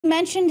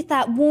Mentioned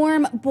that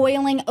warm,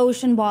 boiling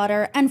ocean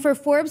water, and for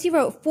Forbes, you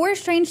wrote 4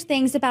 strange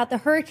things about the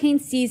hurricane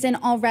season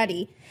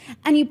already.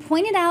 And you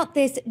pointed out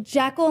this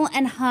Jekyll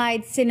and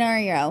Hyde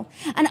scenario.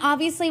 And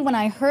obviously, when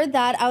I heard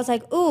that, I was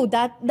like, ooh,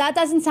 that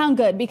doesn't sound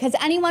good, because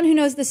anyone who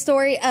knows the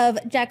story of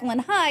Jekyll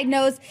and Hyde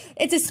knows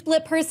it's a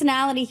split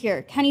personality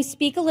here. Can you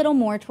speak a little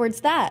more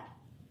towards that?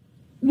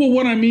 Well,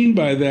 what I mean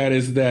by that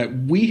is that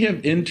we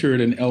have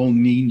entered an El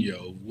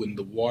Nino when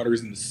the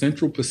waters in the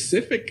Central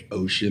Pacific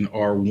Ocean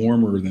are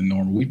warmer than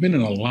normal. We've been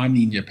in a La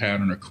Nina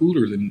pattern, a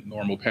cooler than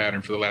normal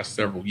pattern for the last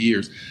several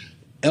years.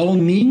 El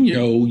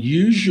Nino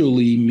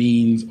usually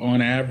means,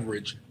 on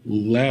average,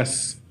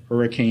 less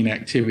hurricane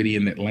activity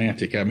in the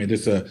Atlantic. I mean,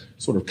 it's a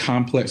sort of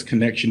complex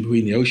connection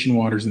between the ocean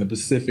waters and the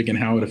Pacific and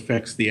how it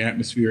affects the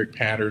atmospheric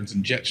patterns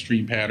and jet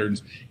stream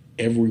patterns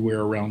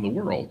everywhere around the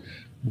world.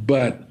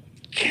 But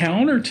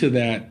counter to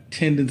that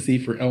tendency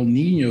for El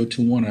Nino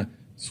to want to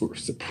sort of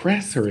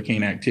suppress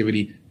hurricane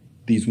activity,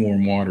 these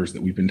warm waters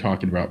that we've been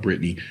talking about,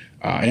 Brittany.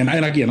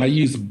 And again, I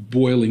use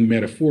boiling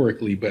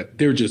metaphorically, but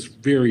they're just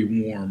very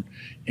warm.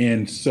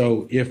 And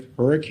so if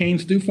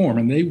hurricanes do form,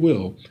 and they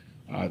will,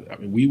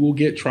 we will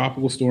get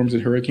tropical storms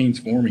and hurricanes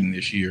forming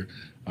this year.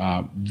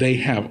 They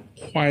have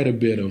quite a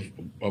bit of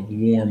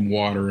warm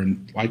water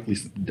and likely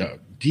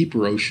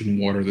deeper ocean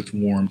water that's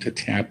warm to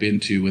tap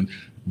into. And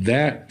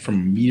that, from a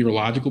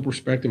meteorological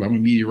perspective, I'm a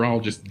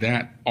meteorologist,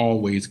 that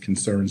always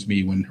concerns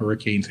me when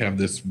hurricanes have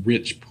this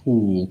rich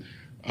pool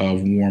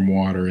of warm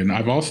water. And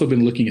I've also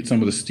been looking at some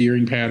of the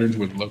steering patterns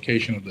where the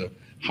location of the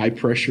high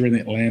pressure in the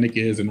Atlantic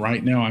is. And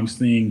right now I'm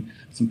seeing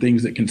some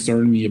things that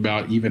concern me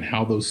about even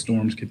how those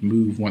storms could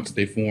move once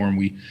they form.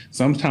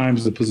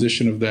 Sometimes the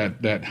position of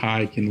that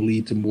high can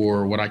lead to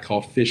more what I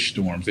call fish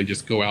storms. They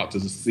just go out to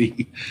the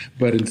sea.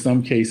 But in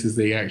some cases,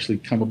 they actually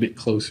come a bit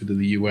closer to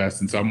the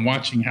U.S. And so I'm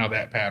watching how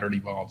that pattern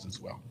evolves as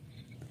well.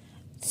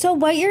 So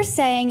what you're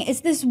saying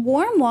is this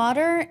warm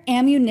water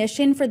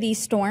ammunition for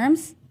these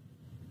storms?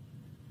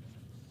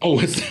 Oh,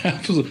 it's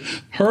absolutely.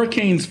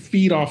 Hurricanes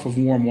feed off of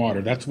warm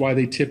water. That's why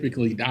they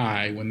typically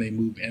die when they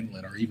move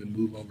inland or even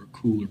move over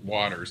cooler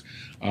waters.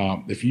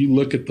 If you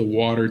look at the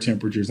water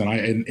temperatures,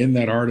 and in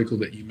that article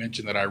that you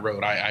mentioned that I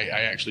wrote, I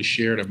actually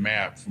shared a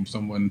map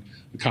from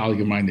a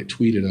colleague of mine that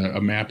tweeted a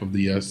map of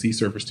the sea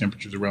surface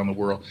temperatures around the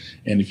world.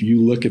 And if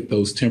you look at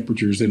those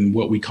temperatures in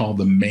what we call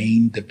the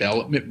main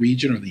development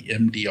region, or the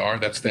MDR,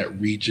 that's that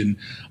region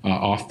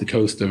off the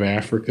coast of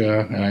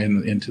Africa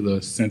into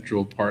the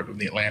central part of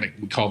the Atlantic,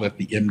 we call that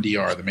the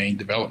MDR, the main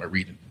development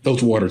region.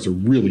 Those waters are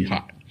really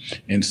hot.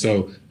 And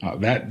so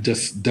that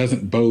just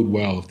doesn't bode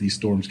well if these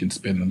storms can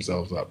spin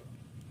themselves up.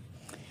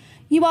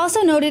 You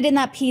also noted in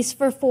that piece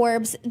for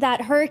Forbes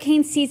that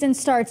hurricane season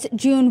starts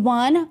June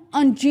 1.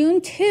 On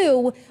June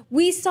 2,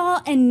 we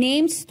saw a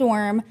named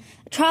storm,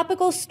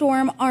 Tropical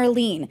Storm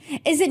Arlene.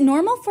 Is it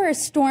normal for a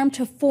storm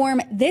to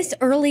form this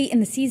early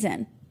in the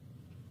season?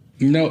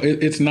 No,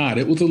 it's not.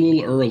 It was a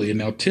little early. And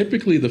now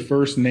typically the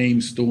first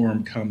named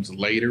storm comes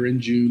later in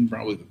June,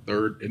 probably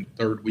the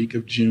third week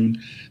of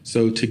June.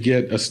 So to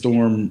get a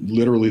storm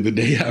literally the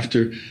day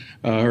after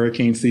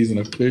hurricane season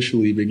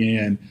officially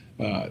began,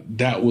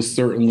 that was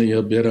certainly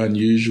a bit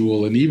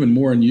unusual, and even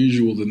more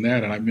unusual than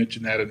that. And I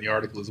mentioned that in the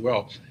article as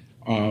well.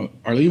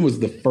 Arlene was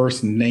the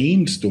first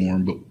named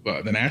storm,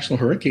 but the National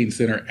Hurricane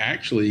Center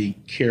actually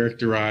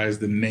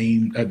characterized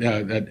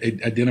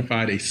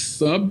identified a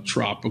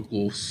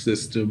subtropical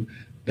system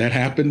that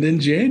happened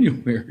in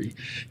January.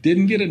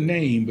 Didn't get a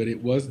name, but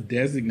it was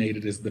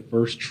designated as the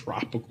first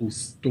tropical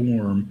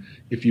storm,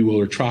 if you will,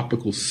 or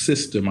tropical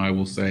system, I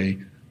will say,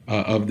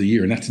 of the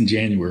year. And that's in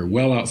January,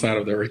 well outside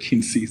of the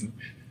hurricane season.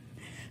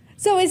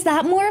 So is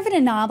that more of an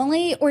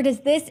anomaly, or does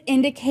this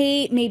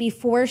indicate, maybe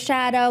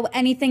foreshadow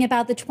anything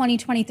about the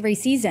 2023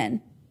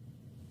 season?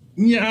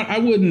 Yeah, I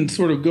wouldn't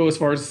sort of go as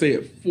far as to say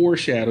it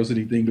foreshadows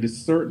anything, but it's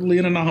certainly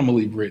an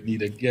anomaly, Brittany,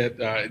 to get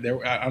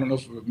there. I don't know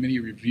if many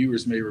of your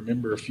viewers may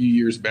remember a few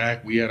years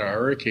back, we had a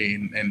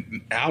hurricane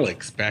and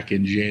Alex back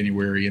in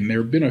January, and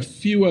there have been a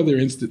few other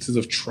instances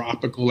of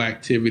tropical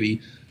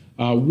activity.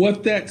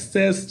 What that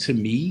says to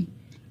me,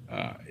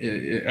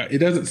 it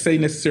doesn't say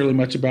necessarily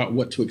much about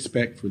what to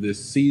expect for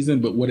this season,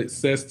 but what it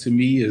says to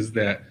me is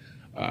that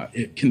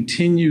it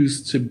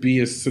continues to be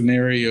a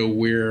scenario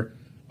where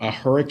a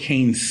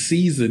hurricane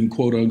season,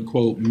 quote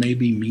unquote, may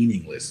be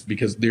meaningless,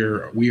 because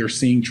we are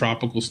seeing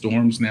tropical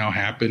storms now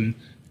happen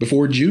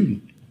before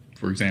June,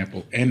 for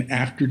example, and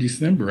after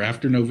December,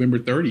 after November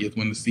 30th,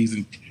 when the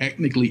season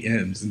technically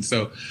ends. And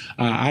so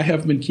I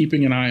have been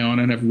keeping an eye on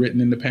and have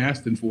written in the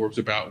past in Forbes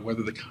about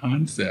whether the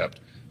concept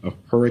of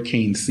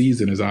hurricane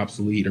season is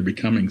obsolete or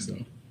becoming so.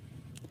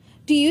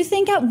 Do you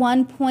think at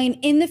one point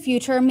in the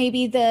future,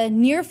 maybe the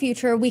near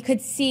future, we could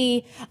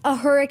see a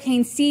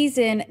hurricane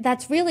season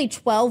that's really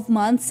 12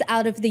 months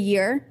out of the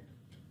year?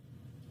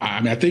 I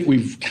mean, I think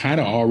we've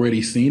kind of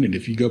already seen it.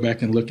 If you go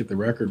back and look at the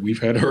record,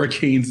 we've had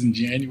hurricanes in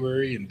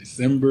January and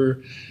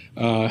December.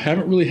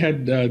 Haven't really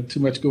had too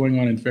much going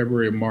on in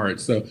February and March.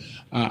 So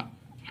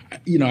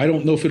I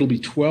don't know if it'll be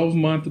 12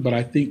 months, but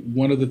I think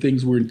one of the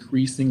things we're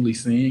increasingly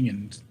seeing,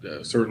 and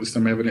certainly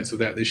some evidence of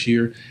that this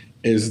year,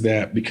 is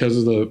that because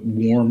of the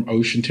warm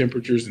ocean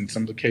temperatures, in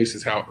some of the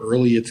cases, how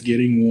early it's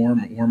getting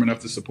warm enough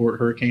to support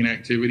hurricane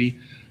activity,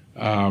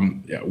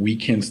 we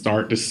can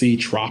start to see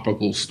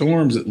tropical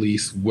storms at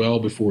least well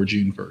before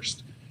June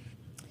 1st.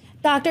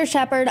 Dr.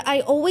 Shepard,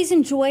 I always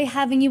enjoy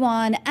having you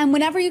on, and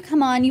whenever you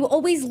come on, you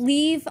always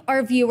leave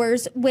our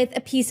viewers with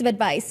a piece of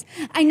advice.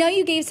 I know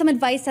you gave some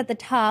advice at the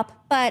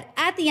top, but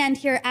at the end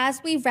here,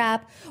 as we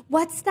wrap,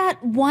 what's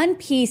that one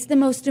piece, the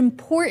most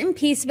important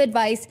piece of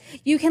advice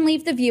you can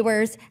leave the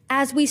viewers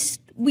as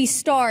we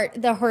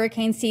start the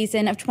hurricane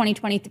season of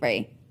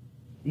 2023?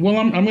 Well,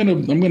 I'm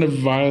gonna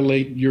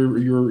violate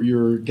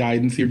your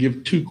guidance here.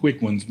 Give two quick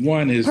ones.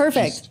 One is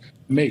perfect.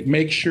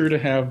 Make sure to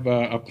have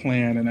a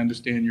plan and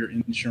understand your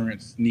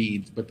insurance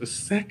needs. But the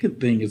second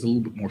thing is a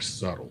little bit more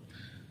subtle.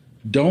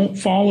 Don't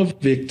fall a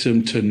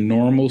victim to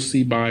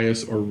normalcy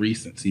bias or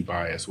recency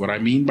bias. What I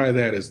mean by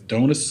that is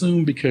don't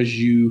assume because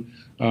you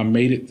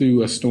made it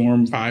through a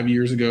storm 5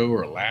 years ago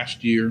or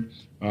last year,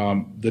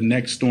 the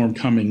next storm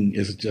coming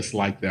is just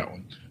like that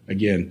one.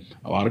 Again,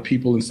 a lot of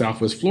people in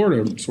Southwest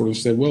Florida sort of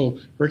said, well,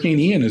 Hurricane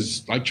Ian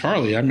is like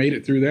Charlie. I made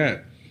it through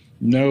that.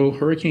 No,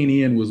 Hurricane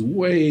Ian was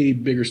way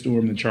bigger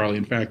storm than Charlie.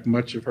 In fact,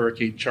 much of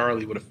Hurricane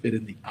Charlie would have fit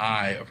in the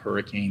eye of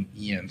Hurricane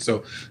Ian.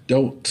 So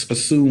don't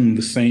assume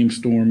the same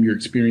storm you're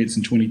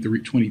experiencing in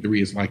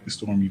 2023 is like the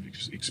storm you've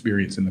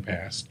experienced in the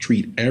past.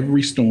 Treat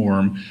every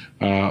storm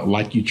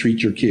like you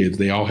treat your kids.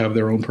 They all have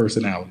their own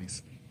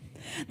personalities.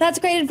 That's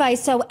great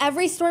advice. So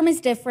every storm is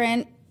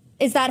different.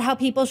 Is that how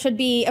people should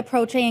be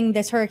approaching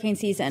this hurricane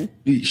season?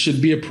 You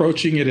should be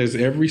approaching it as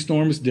every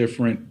storm is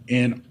different,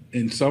 and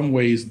in some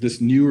ways,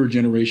 this newer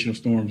generation of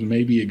storms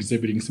may be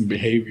exhibiting some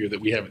behavior that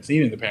we haven't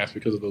seen in the past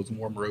because of those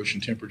warmer ocean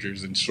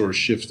temperatures and sort of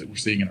shifts that we're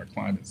seeing in our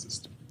climate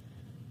system.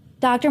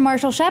 Dr.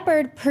 Marshall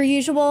Shepard, per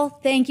usual,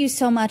 thank you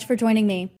so much for joining me.